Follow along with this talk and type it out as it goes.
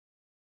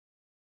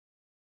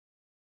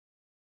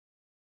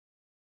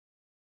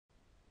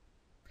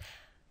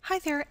Hi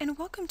there, and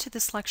welcome to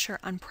this lecture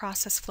on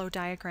process flow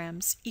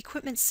diagrams,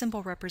 equipment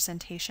symbol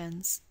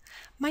representations.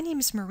 My name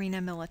is Marina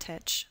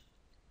Milicic.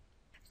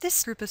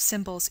 This group of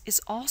symbols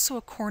is also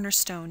a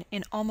cornerstone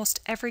in almost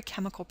every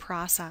chemical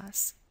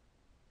process.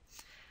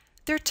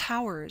 They're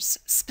towers,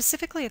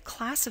 specifically a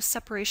class of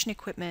separation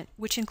equipment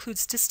which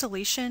includes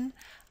distillation,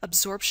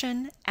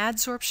 absorption,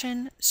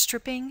 adsorption,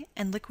 stripping,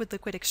 and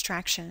liquid-liquid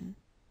extraction.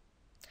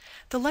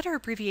 The letter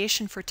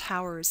abbreviation for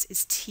towers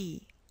is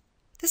T.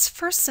 This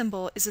first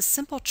symbol is a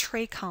simple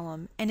tray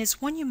column and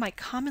is one you might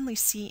commonly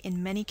see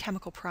in many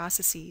chemical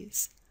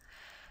processes.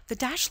 The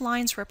dashed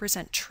lines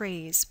represent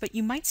trays, but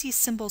you might see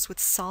symbols with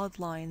solid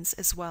lines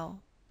as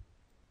well.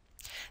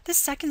 This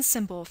second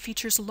symbol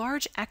features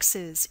large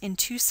X's in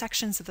two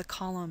sections of the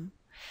column,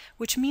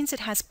 which means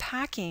it has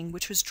packing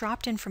which was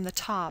dropped in from the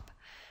top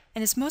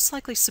and is most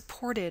likely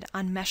supported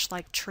on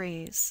mesh-like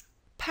trays.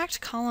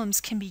 Packed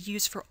columns can be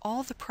used for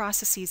all the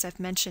processes I've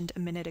mentioned a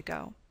minute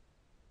ago.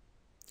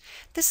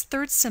 This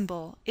third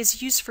symbol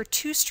is used for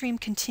two-stream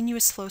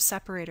continuous flow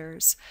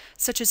separators,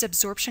 such as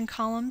absorption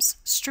columns,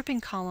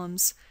 stripping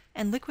columns,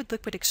 and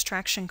liquid-liquid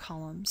extraction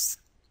columns.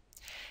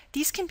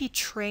 These can be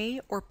tray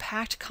or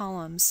packed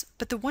columns,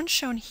 but the one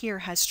shown here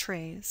has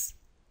trays.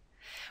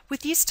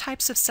 With these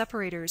types of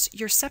separators,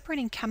 you're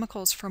separating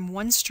chemicals from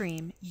one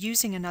stream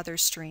using another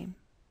stream.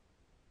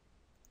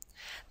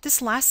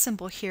 This last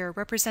symbol here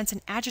represents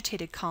an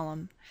agitated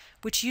column,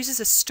 which uses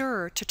a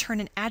stirrer to turn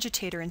an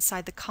agitator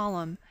inside the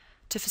column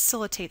to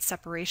facilitate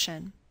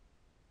separation.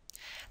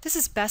 This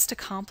is best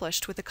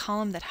accomplished with a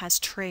column that has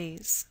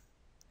trays.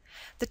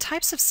 The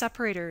types of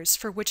separators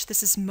for which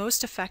this is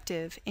most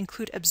effective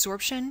include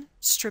absorption,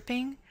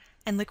 stripping,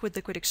 and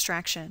liquid-liquid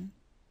extraction.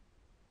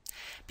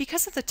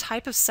 Because of the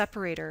type of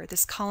separator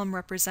this column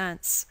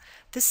represents,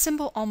 this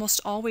symbol almost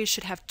always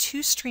should have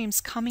two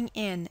streams coming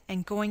in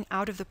and going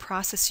out of the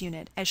process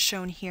unit, as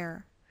shown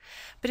here.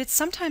 But it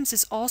sometimes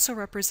is also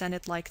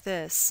represented like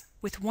this,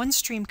 with one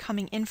stream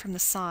coming in from the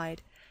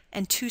side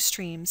and two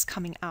streams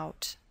coming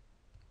out.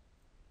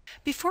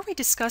 Before we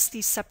discuss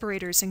these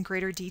separators in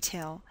greater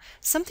detail,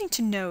 something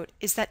to note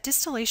is that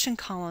distillation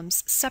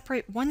columns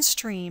separate one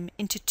stream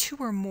into two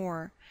or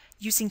more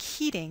using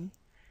heating,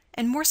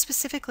 and more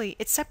specifically,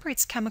 it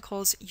separates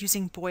chemicals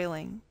using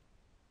boiling.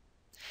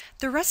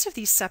 The rest of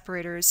these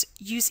separators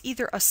use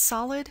either a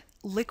solid,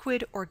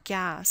 liquid, or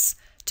gas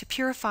to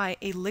purify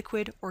a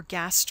liquid or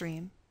gas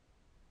stream.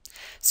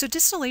 So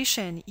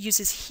distillation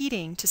uses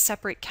heating to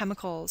separate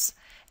chemicals,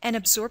 and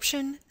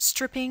absorption,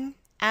 stripping,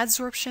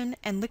 adsorption,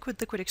 and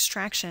liquid-liquid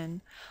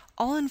extraction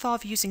all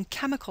involve using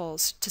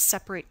chemicals to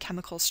separate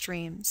chemical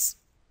streams.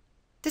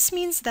 This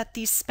means that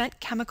these spent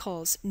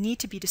chemicals need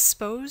to be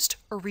disposed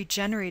or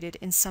regenerated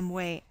in some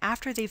way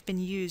after they've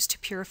been used to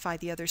purify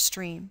the other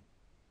stream.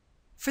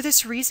 For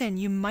this reason,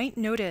 you might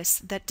notice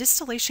that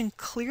distillation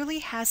clearly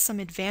has some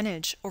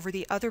advantage over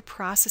the other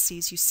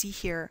processes you see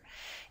here,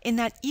 in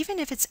that even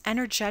if it's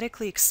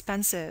energetically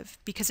expensive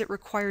because it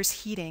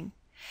requires heating,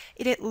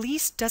 it at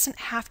least doesn't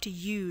have to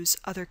use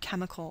other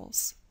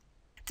chemicals.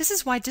 This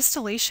is why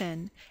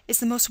distillation is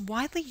the most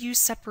widely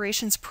used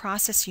separations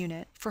process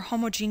unit for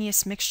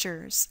homogeneous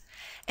mixtures,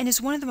 and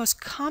is one of the most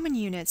common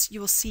units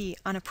you will see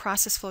on a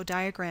process flow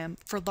diagram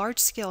for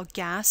large-scale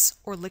gas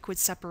or liquid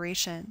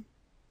separation.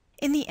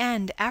 In the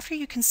end, after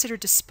you consider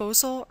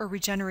disposal or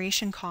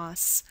regeneration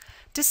costs,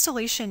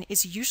 distillation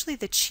is usually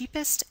the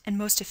cheapest and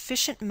most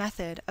efficient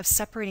method of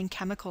separating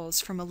chemicals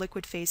from a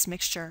liquid phase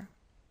mixture.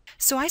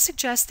 So I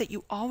suggest that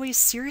you always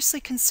seriously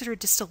consider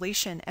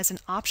distillation as an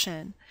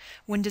option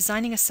when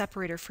designing a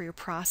separator for your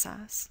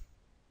process.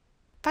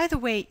 By the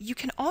way, you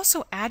can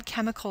also add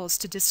chemicals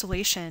to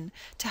distillation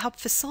to help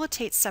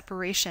facilitate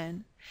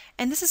separation,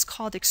 and this is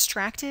called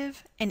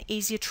extractive and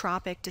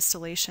azeotropic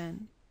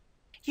distillation.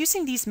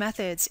 Using these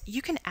methods,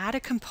 you can add a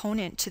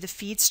component to the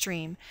feed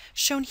stream,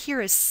 shown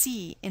here as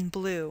C in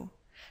blue,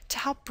 to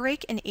help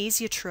break an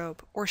azeotrope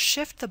or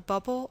shift the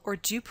bubble or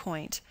dew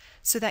point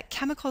so that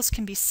chemicals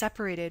can be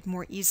separated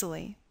more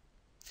easily.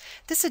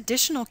 This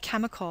additional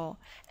chemical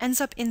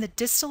ends up in the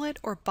distillate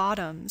or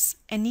bottoms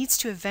and needs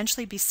to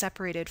eventually be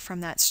separated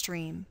from that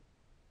stream.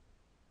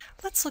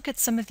 Let's look at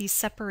some of these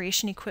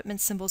separation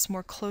equipment symbols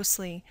more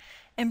closely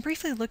and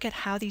briefly look at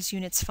how these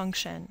units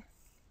function.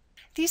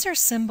 These are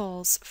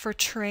symbols for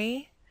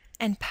tray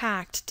and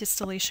packed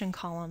distillation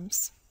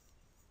columns.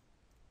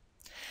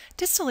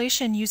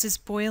 Distillation uses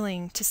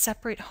boiling to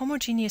separate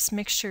homogeneous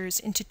mixtures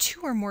into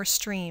two or more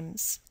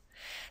streams.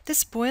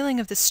 This boiling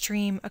of the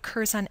stream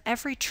occurs on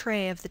every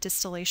tray of the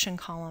distillation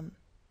column.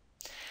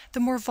 The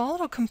more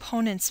volatile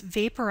components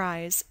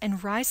vaporize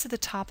and rise to the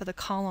top of the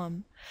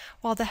column,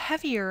 while the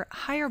heavier,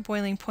 higher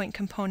boiling point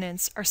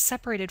components are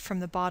separated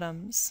from the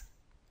bottoms.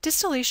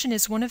 Distillation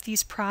is one of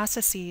these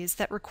processes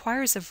that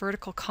requires a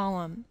vertical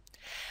column.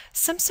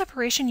 Some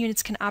separation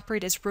units can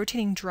operate as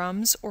rotating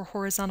drums or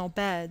horizontal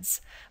beds,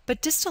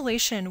 but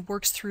distillation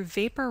works through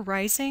vapor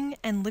rising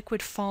and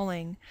liquid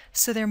falling,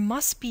 so there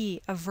must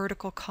be a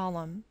vertical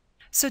column.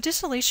 So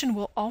distillation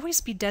will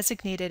always be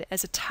designated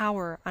as a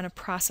tower on a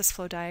process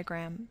flow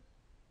diagram.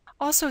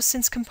 Also,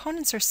 since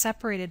components are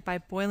separated by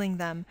boiling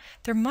them,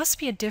 there must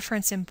be a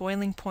difference in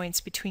boiling points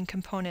between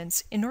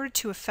components in order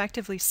to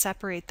effectively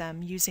separate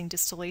them using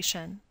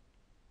distillation.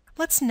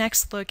 Let's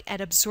next look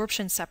at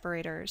absorption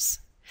separators.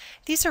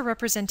 These are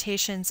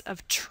representations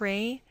of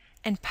tray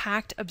and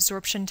packed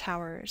absorption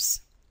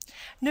towers.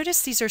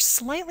 Notice these are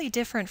slightly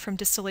different from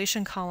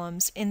distillation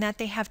columns in that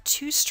they have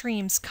two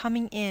streams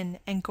coming in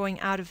and going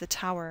out of the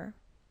tower.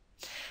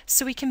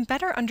 So we can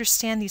better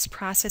understand these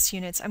process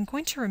units, I'm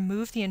going to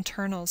remove the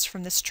internals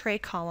from this tray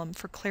column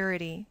for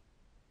clarity.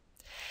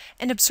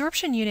 An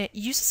absorption unit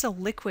uses a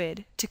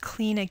liquid to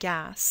clean a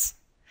gas.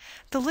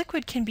 The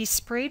liquid can be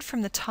sprayed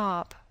from the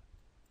top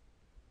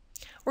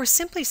or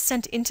simply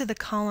sent into the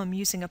column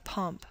using a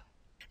pump.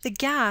 The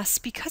gas,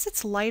 because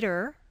it's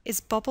lighter, is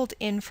bubbled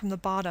in from the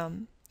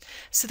bottom.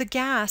 So the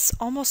gas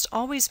almost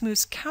always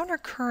moves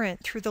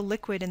countercurrent through the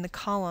liquid in the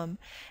column,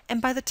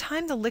 and by the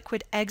time the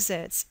liquid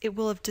exits, it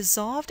will have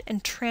dissolved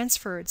and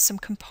transferred some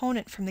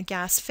component from the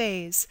gas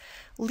phase,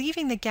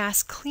 leaving the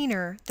gas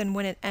cleaner than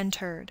when it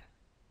entered.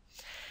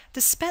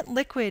 The spent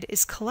liquid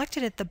is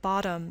collected at the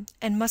bottom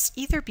and must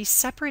either be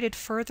separated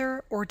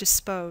further or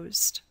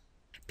disposed.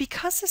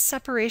 Because this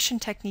separation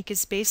technique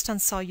is based on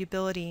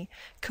solubility,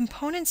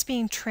 components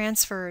being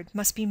transferred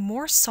must be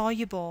more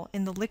soluble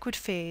in the liquid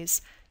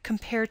phase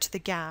compared to the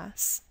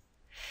gas.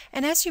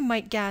 And as you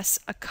might guess,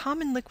 a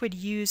common liquid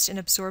used in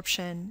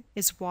absorption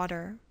is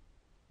water.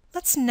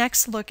 Let's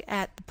next look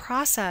at the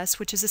process,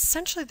 which is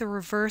essentially the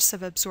reverse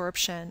of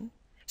absorption.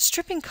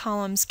 Stripping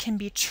columns can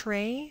be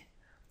tray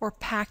or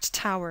packed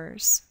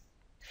towers.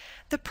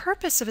 The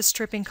purpose of a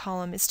stripping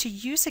column is to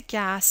use a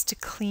gas to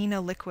clean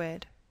a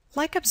liquid.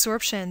 Like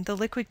absorption, the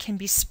liquid can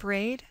be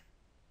sprayed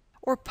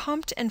or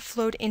pumped and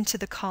flowed into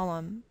the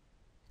column.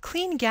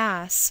 Clean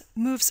gas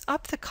moves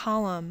up the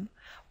column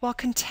while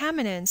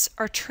contaminants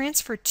are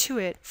transferred to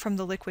it from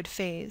the liquid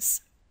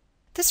phase.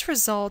 This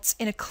results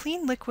in a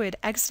clean liquid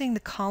exiting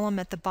the column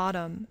at the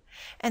bottom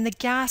and the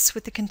gas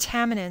with the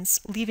contaminants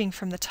leaving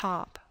from the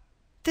top.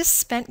 This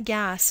spent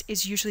gas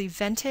is usually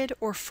vented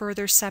or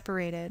further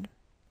separated.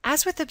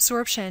 As with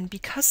absorption,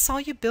 because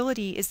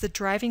solubility is the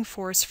driving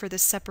force for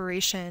this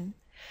separation,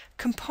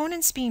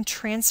 components being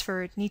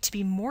transferred need to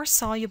be more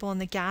soluble in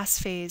the gas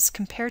phase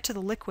compared to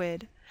the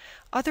liquid,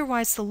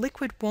 otherwise the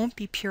liquid won't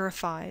be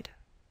purified.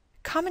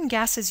 Common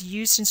gases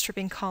used in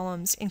stripping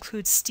columns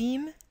include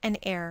steam and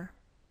air.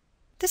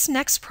 This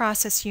next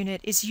process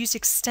unit is used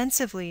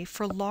extensively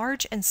for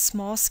large and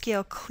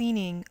small-scale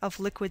cleaning of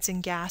liquids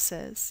and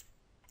gases.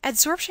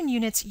 Adsorption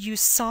units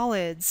use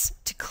solids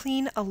to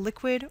clean a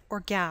liquid or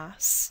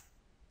gas.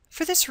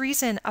 For this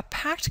reason, a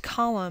packed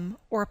column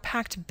or a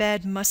packed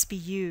bed must be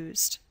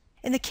used.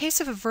 In the case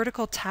of a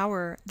vertical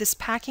tower, this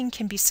packing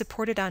can be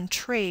supported on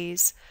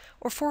trays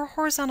or for a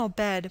horizontal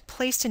bed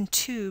placed in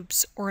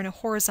tubes or in a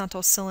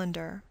horizontal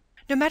cylinder.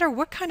 No matter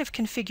what kind of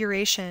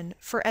configuration,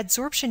 for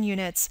adsorption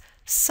units,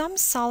 some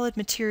solid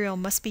material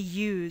must be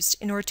used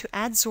in order to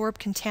adsorb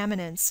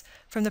contaminants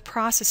from the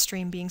process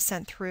stream being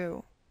sent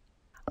through.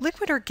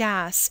 Liquid or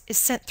gas is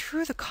sent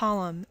through the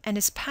column and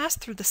is passed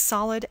through the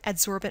solid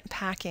adsorbent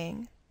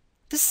packing.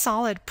 This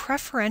solid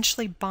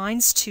preferentially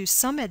binds to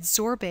some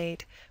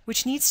adsorbate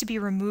which needs to be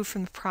removed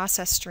from the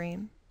process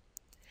stream.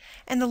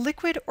 And the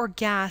liquid or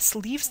gas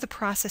leaves the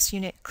process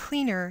unit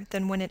cleaner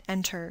than when it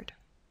entered.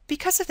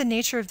 Because of the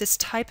nature of this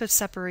type of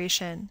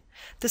separation,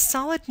 the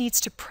solid needs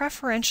to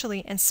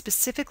preferentially and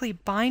specifically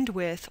bind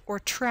with or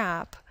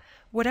trap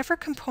whatever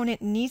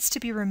component needs to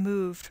be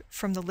removed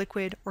from the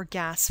liquid or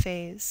gas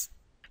phase.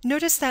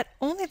 Notice that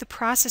only the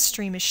process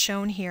stream is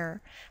shown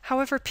here.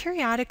 However,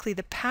 periodically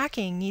the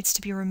packing needs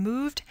to be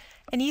removed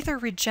and either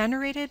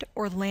regenerated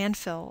or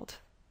landfilled.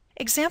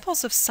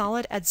 Examples of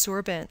solid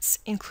adsorbents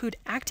include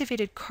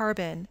activated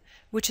carbon,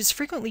 which is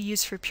frequently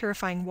used for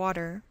purifying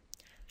water,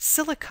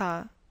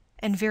 silica,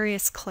 and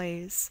various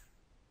clays.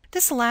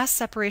 This last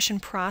separation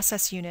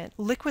process unit,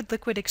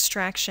 liquid-liquid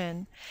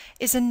extraction,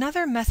 is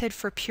another method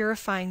for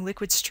purifying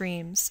liquid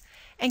streams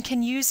and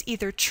can use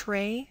either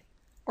tray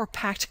or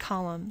packed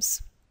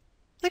columns.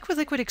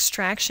 Liquid-liquid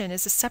extraction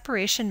is a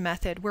separation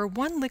method where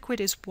one liquid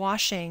is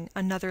washing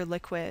another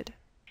liquid.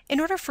 In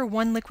order for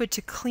one liquid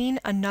to clean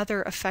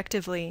another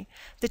effectively,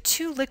 the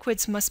two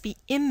liquids must be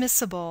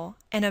immiscible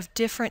and of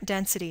different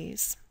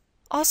densities.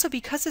 Also,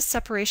 because this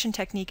separation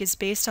technique is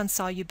based on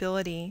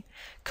solubility,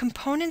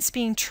 components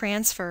being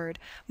transferred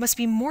must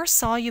be more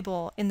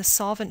soluble in the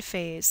solvent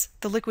phase,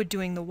 the liquid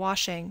doing the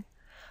washing.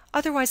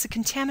 Otherwise, the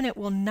contaminant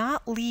will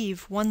not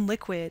leave one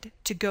liquid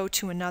to go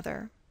to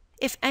another.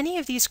 If any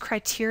of these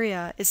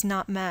criteria is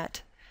not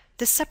met,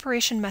 this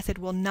separation method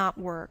will not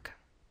work.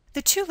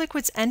 The two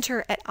liquids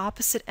enter at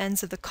opposite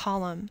ends of the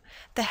column,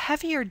 the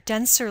heavier,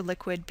 denser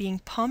liquid being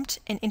pumped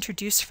and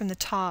introduced from the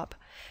top,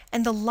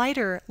 and the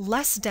lighter,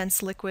 less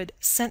dense liquid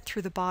sent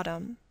through the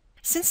bottom.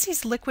 Since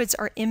these liquids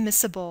are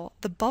immiscible,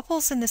 the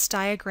bubbles in this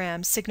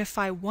diagram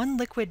signify one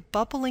liquid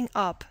bubbling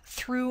up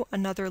through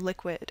another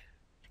liquid.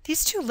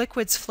 These two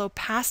liquids flow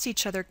past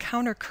each other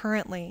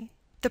countercurrently.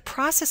 The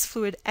process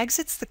fluid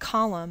exits the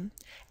column,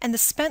 and the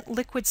spent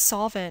liquid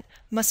solvent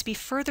must be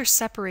further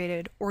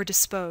separated or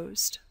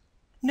disposed.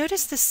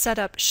 Notice this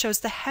setup shows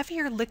the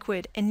heavier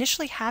liquid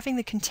initially having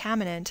the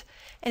contaminant,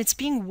 and it's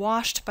being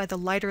washed by the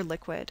lighter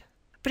liquid.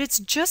 But it's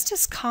just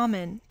as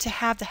common to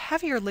have the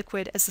heavier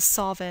liquid as the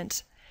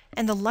solvent,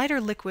 and the lighter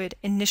liquid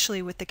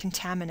initially with the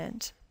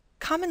contaminant.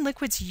 Common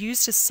liquids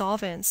used as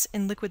solvents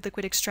in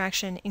liquid-liquid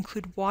extraction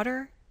include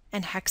water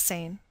and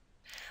hexane.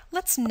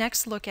 Let's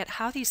next look at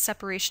how these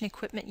separation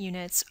equipment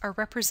units are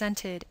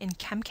represented in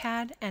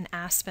ChemCAD and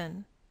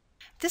Aspen.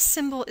 This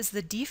symbol is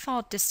the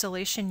default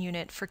distillation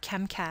unit for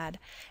ChemCAD,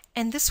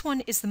 and this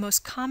one is the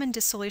most common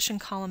distillation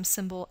column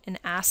symbol in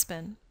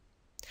Aspen.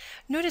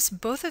 Notice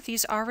both of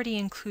these already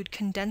include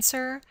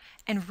condenser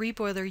and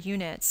reboiler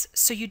units,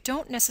 so you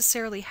don't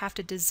necessarily have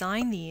to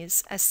design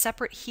these as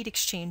separate heat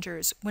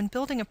exchangers when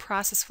building a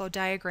process flow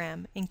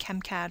diagram in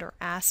ChemCAD or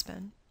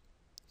Aspen.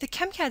 The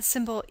ChemCAD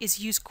symbol is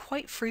used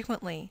quite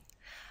frequently,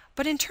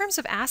 but in terms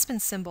of Aspen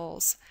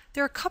symbols,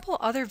 there are a couple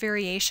other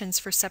variations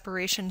for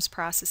separations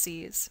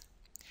processes.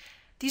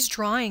 These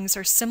drawings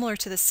are similar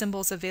to the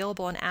symbols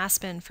available in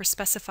Aspen for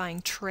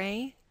specifying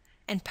tray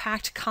and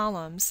packed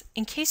columns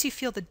in case you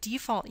feel the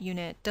default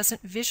unit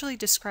doesn't visually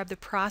describe the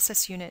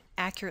process unit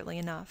accurately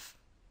enough.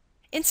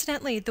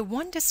 Incidentally, the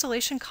one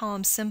distillation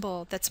column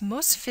symbol that's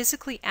most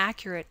physically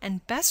accurate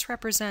and best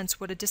represents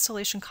what a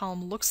distillation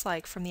column looks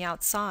like from the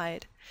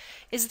outside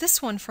is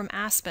this one from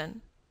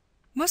Aspen.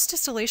 Most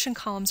distillation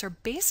columns are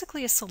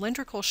basically a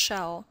cylindrical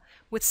shell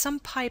with some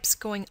pipes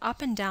going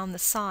up and down the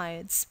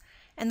sides,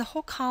 and the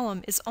whole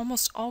column is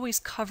almost always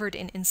covered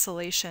in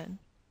insulation.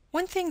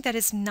 One thing that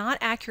is not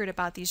accurate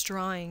about these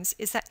drawings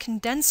is that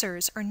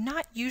condensers are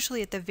not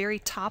usually at the very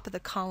top of the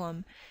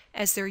column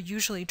as they're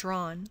usually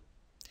drawn.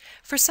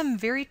 For some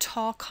very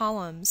tall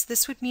columns,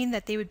 this would mean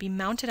that they would be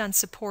mounted on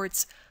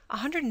supports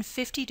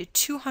 150 to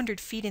 200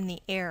 feet in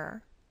the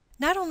air.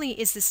 Not only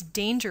is this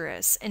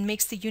dangerous and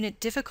makes the unit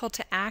difficult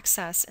to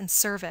access and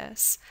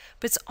service,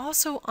 but it's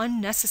also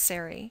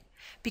unnecessary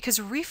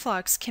because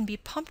reflux can be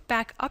pumped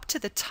back up to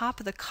the top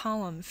of the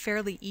column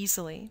fairly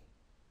easily.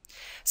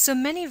 So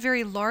many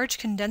very large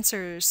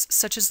condensers,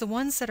 such as the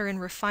ones that are in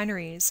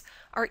refineries,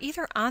 are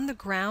either on the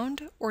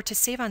ground or, to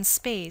save on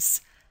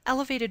space,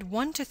 elevated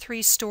 1 to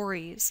 3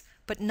 stories,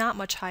 but not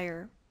much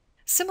higher.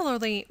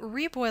 Similarly,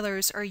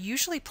 reboilers are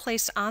usually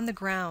placed on the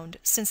ground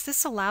since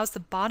this allows the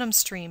bottom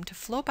stream to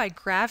flow by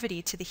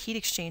gravity to the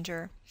heat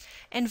exchanger,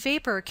 and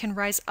vapor can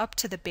rise up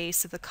to the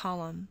base of the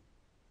column.